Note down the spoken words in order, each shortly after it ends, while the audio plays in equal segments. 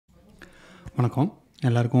வணக்கம்.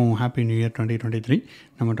 எல்லாருக்கும் happy new year 2023.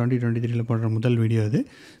 நம்ம 2023 போடுற முதல் வீடியோ இது.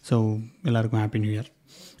 ஸோ எல்லாருக்கும் ஹாப்பி நியூ இயர்.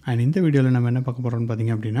 அண்ட் இந்த வீடியோவில் நம்ம என்ன பார்க்க போகிறோம்னு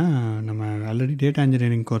பார்த்திங்க அப்படின்னா, நம்ம ஆல்ரெடி டேட்டா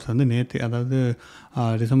இன்ஜினியரிங் கோர்ஸ் வந்து நேற்று, அதாவது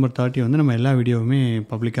டிசம்பர் 30 வந்து நம்ம எல்லா வீடியோவுமே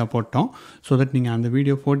பப்ளிக்காக போட்டோம். ஸோ தட் நீங்கள் அந்த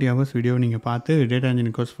வீடியோ 40 ஹவர்ஸ் வீடியோ நீங்கள் பார்த்து டேட்டா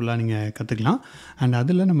இன்ஜினியரிங் கோர்ஸ் ஃபுல்லாக நீங்கள் கற்றுக்கலாம். அண்ட்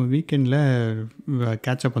அதில் நம்ம வீக்கெண்டில்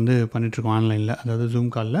கேட்சப் வந்து பண்ணிகிட்ருக்கோம் ஆன்லைனில், அதாவது ஜூம்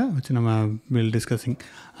காலில் வச்சு நம்ம டிஸ்கஸிங்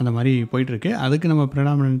அந்த மாதிரி போயிட்டுருக்கு. அதுக்கு நம்ம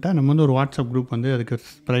ப்ரெடாமினெண்ட்டாக நம்ம வந்து ஒரு வாட்ஸ்அப் குரூப் வந்து அதுக்கு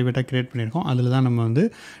ப்ரைவேட்டாக க்ரியேட் பண்ணியிருக்கோம். அதில் தான் நம்ம வந்து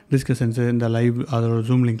டிஸ்கஷன்ஸு, இந்த லைவ் அதோட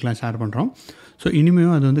ஜூம் லிங்க்லாம் ஷேர் பண்ணுறோம். ஸோ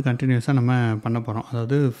இனிமேலும் அது வந்து கண்டினியூஸாக நம்ம பண்ண போகிறோம்.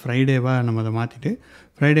 அதாவது ஃப்ரைடேவாக நம்ம அதை மாற்றிட்டு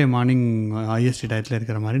ஃப்ரைடே மார்னிங் ஐஎஸ்டி டயத்தில்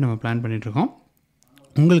இருக்கிற மாதிரி நம்ம பிளான் பண்ணிகிட்ருக்கோம்.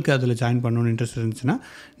 உங்களுக்கு அதில் ஜாயின் பண்ணணுன்னு இன்ட்ரெஸ்ட் இருந்துச்சுன்னா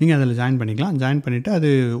நீங்கள் அதில் ஜாயின் பண்ணிக்கலாம். ஜாயின் பண்ணிவிட்டு அது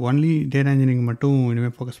ஒன்லி டேட்டா இன்ஜினியரிங் மட்டும்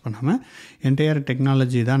இனிமேல் ஃபோக்கஸ் பண்ணாமல் என்டையர்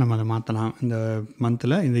டெக்னாலஜி தான் நம்ம அதை மாற்றலாம். இந்த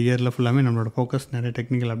மந்தில், இந்த இயரில் ஃபுல்லாமே நம்மளோட ஃபோக்கஸ் நிறைய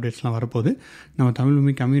டெக்னிக்கல் அப்டேட்ஸ்லாம் வரப்போகுது. நம்ம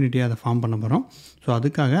தமிழ்பூமி கம்யூனிட்டியை அதை ஃபார்ம் பண்ண போகிறோம். ஸோ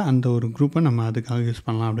அதுக்காக அந்த ஒரு குரூப்பை நம்ம அதுக்காக யூஸ்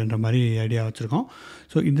பண்ணலாம் அப்படின்ற மாதிரி ஐடியா வச்சுருக்கோம்.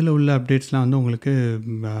 ஸோ இதில் உள்ள அப்டேட்ஸ்லாம் வந்து உங்களுக்கு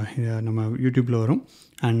நம்ம யூடியூப்பில் வரும்.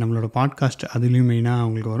 அண்ட் நம்மளோட பாட்காஸ்ட் அதுலேயும் மெயினாக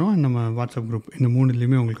உங்களுக்கு வரும். அண்ட் நம்ம வாட்ஸ்அப் குரூப், இந்த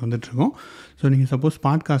மூணுலேயுமே உங்களுக்கு வந்துட்டுருக்கோம். ஸோ நீங்கள் சப்போஸ்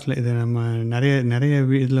பாட்காஸ்ட்டில் இதை நம்ம நிறைய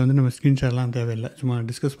இதில் வந்து நம்ம ஸ்க்ரீன்ஷாட்லாம் தேவையில்லை, சும்மா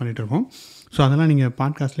டிஸ்கஸ் பண்ணிகிட்டு இருக்கோம். ஸோ அதெல்லாம் நீங்கள்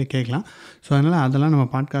பாட்காஸ்ட்லேயே கேட்கலாம். ஸோ அதனால் அதெல்லாம் நம்ம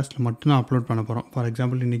பாட்காஸ்ட்டில் மட்டும்தான் அப்லோட் பண்ண போகிறோம். ஃபார்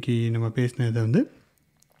எக்ஸாம்பிள் இன்றைக்கி நம்ம பேசின இதை வந்து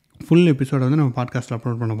ஃபுல் எபிசோடை வந்து நம்ம பாட்காஸ்ட்டில்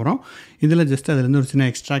அப்லோட் பண்ண போகிறோம். இதில் ஜஸ்ட் அதுலேருந்து ஒரு சின்ன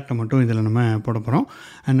எக்ஸ்ட்ராக்டை மட்டும் இதில் நம்ம போட போகிறோம்.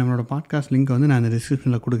 அண்ட் நம்மளோட பாட்காஸ்ட் லிங்க் வந்து நான் அந்த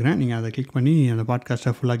டிஸ்கிரிப்ஷனில் கொடுக்குறேன். நீங்கள் அதை கிளிக் பண்ணி அந்த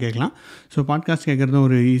பாட்காஸ்ட்டை ஃபுல்லாக கேட்கலாம். ஸோ பாட்காஸ்ட் கேட்குறதும்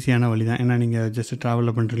ஒரு ஈஸியான வழி தான். ஏன்னா நீங்கள் ஜஸ்ட்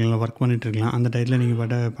ட்ராவலில் பண்ணிட்டுருக்கலாம், ஒர்க் பண்ணிட்டுருக்கலாம், அந்த டைத்தில்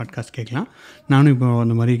நீங்கள் பாட்காஸ்ட் கேட்கலாம். நானும் இப்போ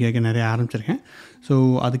அந்த மாதிரி கேட்க நிறைய ஆரம்பிச்சிருக்கேன். ஸோ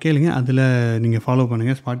அது கேளுங்க. அதில் நீங்கள் ஃபாலோ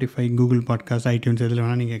பண்ணுங்கள். ஸ்பாட்டிஃபை, கூகுள் பாட்காஸ்ட், ஐடியூன்ஸ் எதில்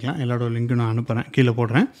வேணால் நீங்கள் கேட்கலாம். எல்லாரோட லிங்க்கும் நான் அனுப்புகிறேன், கீழே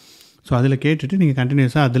போடுறேன். ஸோ அதில் கேட்டுட்டு நீங்கள்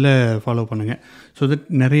கண்டினியூஸாக அதில் ஃபாலோ பண்ணுங்கள். ஸோ தட்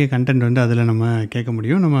நிறைய கண்டென்ட் வந்து அதில் நம்ம கேட்க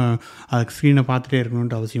முடியும். நம்ம அதுக்கு ஸ்க்ரீனை பார்த்துட்டே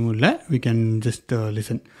இருக்கணுன்ட்டு அவசியமும் இல்லை. We can just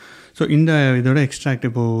listen. So இந்த இதோட எக்ஸ்ட்ராக்ட்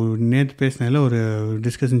இப்போது நேற்று பேசினதில் ஒரு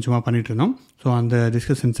டிஸ்கஷன் சும்மா பண்ணிகிட்டு இருந்தோம். ஸோ அந்த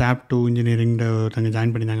டிஸ்கஷன் SAP 2 இன்ஜினியரிங் ஒருத்தங்க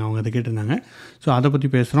ஜாயின் பண்ணியிருந்தாங்க, அவங்க அதை கேட்டிருந்தாங்க. ஸோ அதை பற்றி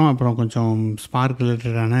பேசுகிறோம். அப்புறம் கொஞ்சம் ஸ்பார்க்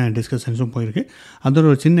ரிலேட்டடான டிஸ்கஷன்ஸும் போயிருக்கு. அதோட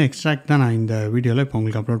ஒரு சின்ன எக்ஸ்ட்ராக்ட் தான் நான் இந்த வீடியோவில் இப்போ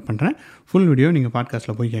உங்களுக்கு அப்லோட் பண்ணுறேன். ஃபுல் வீடியோ நீங்கள்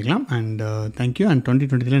பாட்காஸ்ட்டில் போய் கேட்கலாம். And thank you. அண்ட்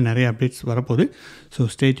 2023 நிறைய அப்டேட்ஸ் வரப்போகுது. So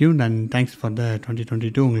stay tuned and thanks for the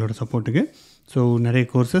 2022 உங்களோட சப்போர்ட்டுக்கு. ஸோ நிறைய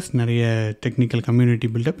கோர்சஸ், நிறைய டெக்னிக்கல் கம்யூனிட்டி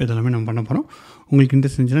பில்டப் இதெல்லாமே நம்ம பண்ண போகிறோம். உங்களுக்கு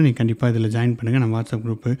இன்ட்ரெஸ்ட் இருந்துச்சுன்னா நீங்கள் கண்டிப்பாக இதில் ஜாயின் பண்ணுங்கள். நம்ம வாட்ஸ்அப்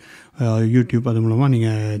குரூப்பு, யூடியூப், அது மூலமாக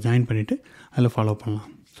நீங்கள் ஜாயின் பண்ணிவிட்டு அதில் ஃபாலோ பண்ணலாம்.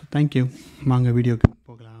 So thank you. வாங்க வீடியோக்கு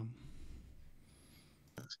போகலாம்.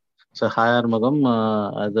 So hi Armagam,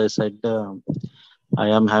 as I said, I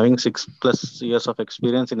am having 6+ years of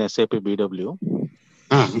experience in SAP BW.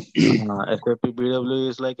 SAP BW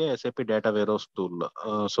is like a SAP data warehouse tool.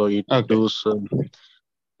 So it does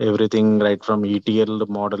everything right from ETL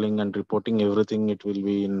modeling and reporting, everything it will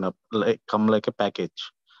be in come like a package.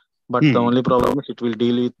 But the only problem is it will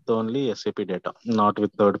deal with only SAP data, not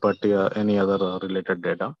with third party or any other related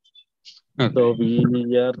data. So we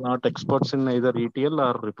are not experts in either ETL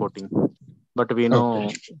or reporting, but we know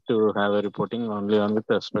to have a reporting only on with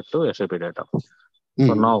respect to SAP data.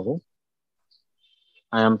 So now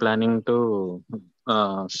I am planning to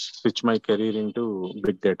switch my career into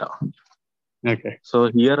big data. Okay. So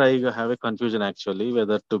here I have a confusion actually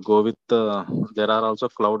whether to go with there are also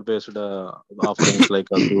cloud-based offerings like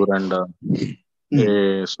Azure and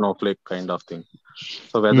a Snowflake kind of thing.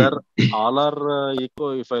 So whether all are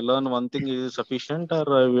equal, if I learn one thing is sufficient, or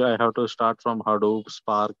I have to start from Hadoop,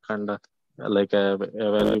 Spark, and like a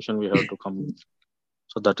evaluation we have to come.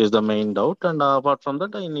 So that is the main doubt. And apart from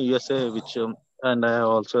that, in USA, which and I have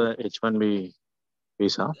also H1B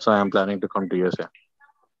visa, so I am planning to come to USA.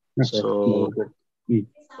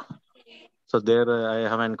 So there I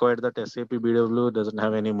have inquired that SAP BW doesn't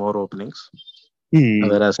have any more openings.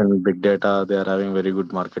 Whereas in big data, they are having very good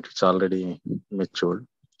market. It's already matured.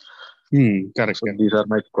 Correct. So these are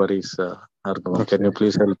my queries. Can you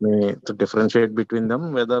please help me to differentiate between them?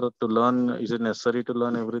 Whether to learn, is it necessary to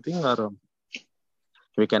learn everything, or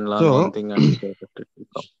we can learn one thing and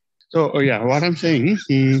So yeah, what I'm saying,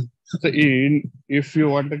 so if you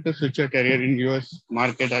wanted to switch your career in US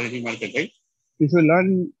market or any market, right? If you learn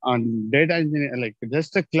on data engineer, like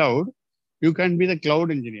just a cloud, you can be the cloud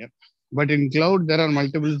engineer. But in cloud, there are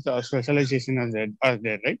multiple specialization as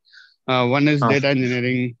there, right? One is data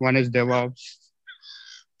engineering, one is DevOps.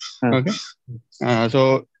 Okay. So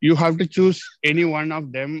you have to choose any one of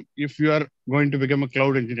them if you are going to become a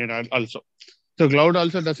cloud engineer also. So cloud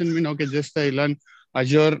also doesn't mean, okay, just I learn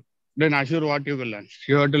Azure, then Azure what you will learn?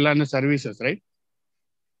 You have to learn the services, right?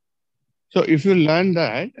 So if you learn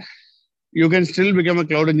that, you can still become a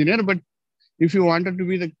cloud engineer, but if you wanted to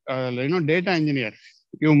be the data engineer,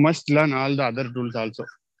 you must learn all the other tools also.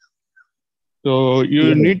 So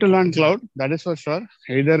you need to learn cloud, that is for sure.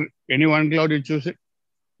 Either any one cloud you choose it,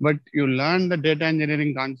 but you learn the data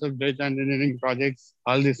engineering concept, data engineering projects,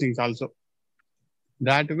 all these things also.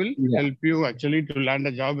 That will help you actually to land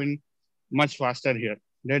a job in much faster here.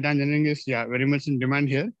 Data engineering is very much in demand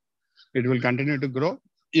here. It will continue to grow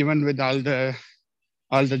even with all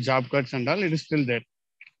the job cuts and all. It is still there.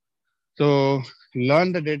 So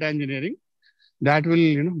learn the data engineering. That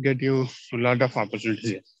will get you a lot of opportunities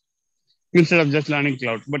here, instead of just learning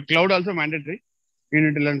cloud. But cloud also mandatory. You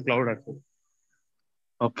need to learn cloud also.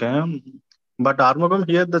 Okay. But Armugam,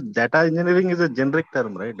 here the data engineering is a generic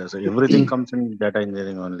term, right? So everything comes in data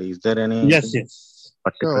engineering only. Is there any Yes.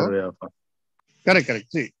 particular So way of?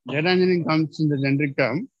 correct. See, data engineering comes in the generic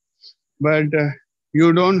term, but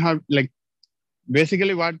you don't have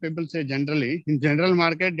basically what people say generally in general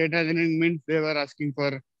market, data engineering means they were asking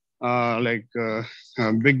for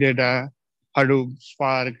big data, Hadoop,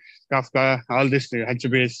 Spark, Kafka, all this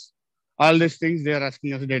HBase, all these things they are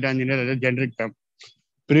asking us data engineer as a generic term.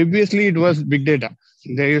 Previously it was big data.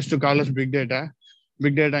 They used to call us big data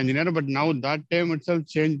engineer, but now that term itself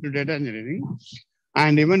changed to data engineering.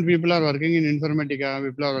 And even people are working in Informatica,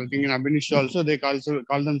 people are working in Abinishio also, they call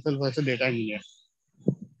themselves as a data engineer.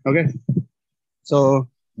 Okay. So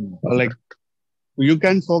you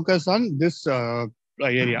can focus on this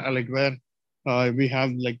area, where we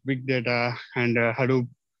have big data and Hadoop,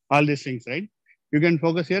 all these things, right? You can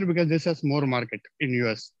focus here because this has more market in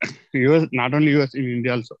US. Not only US, in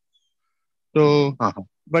India also. So,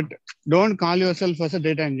 but don't call yourself as a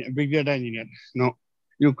big data engineer. No,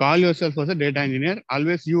 you call yourself as a data engineer.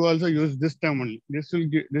 Always you also use this term only. This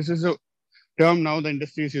is a term now the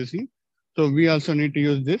industry is using. So we also need to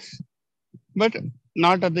use this, but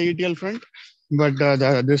not at the ETL front, but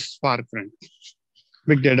this Spark front,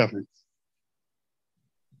 big data front.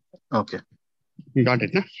 Okay. You got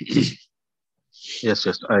it, no? Yes,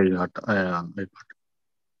 I got it.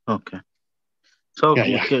 Okay. So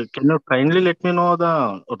can you kindly let me know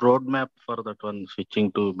the roadmap for that one,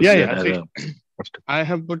 switching to big data? I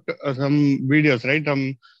have put some videos, right?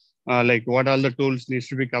 What all the tools needs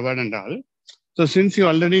to be covered and all. So since you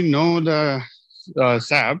already know the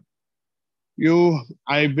SAP,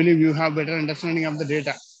 I believe you have better understanding of the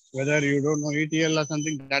data. Whether you don't know ETL or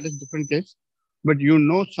something, that is different case. But you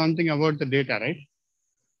know something about the data, right?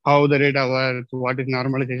 How the data works, what is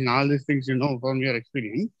normalization, all these things you know from your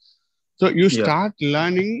experience. So you start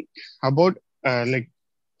learning about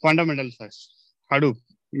fundamentals first. Hadoop,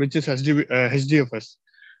 which is HDFS,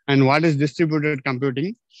 and what is distributed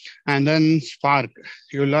computing, and then Spark.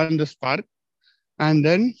 You learn the Spark, and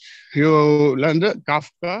then you learn the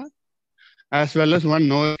Kafka, as well as one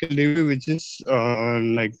NoSQL, which is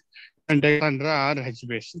you can take Sandra or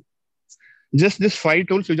HBase. Just these 5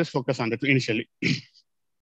 tools, you just focus on that initially.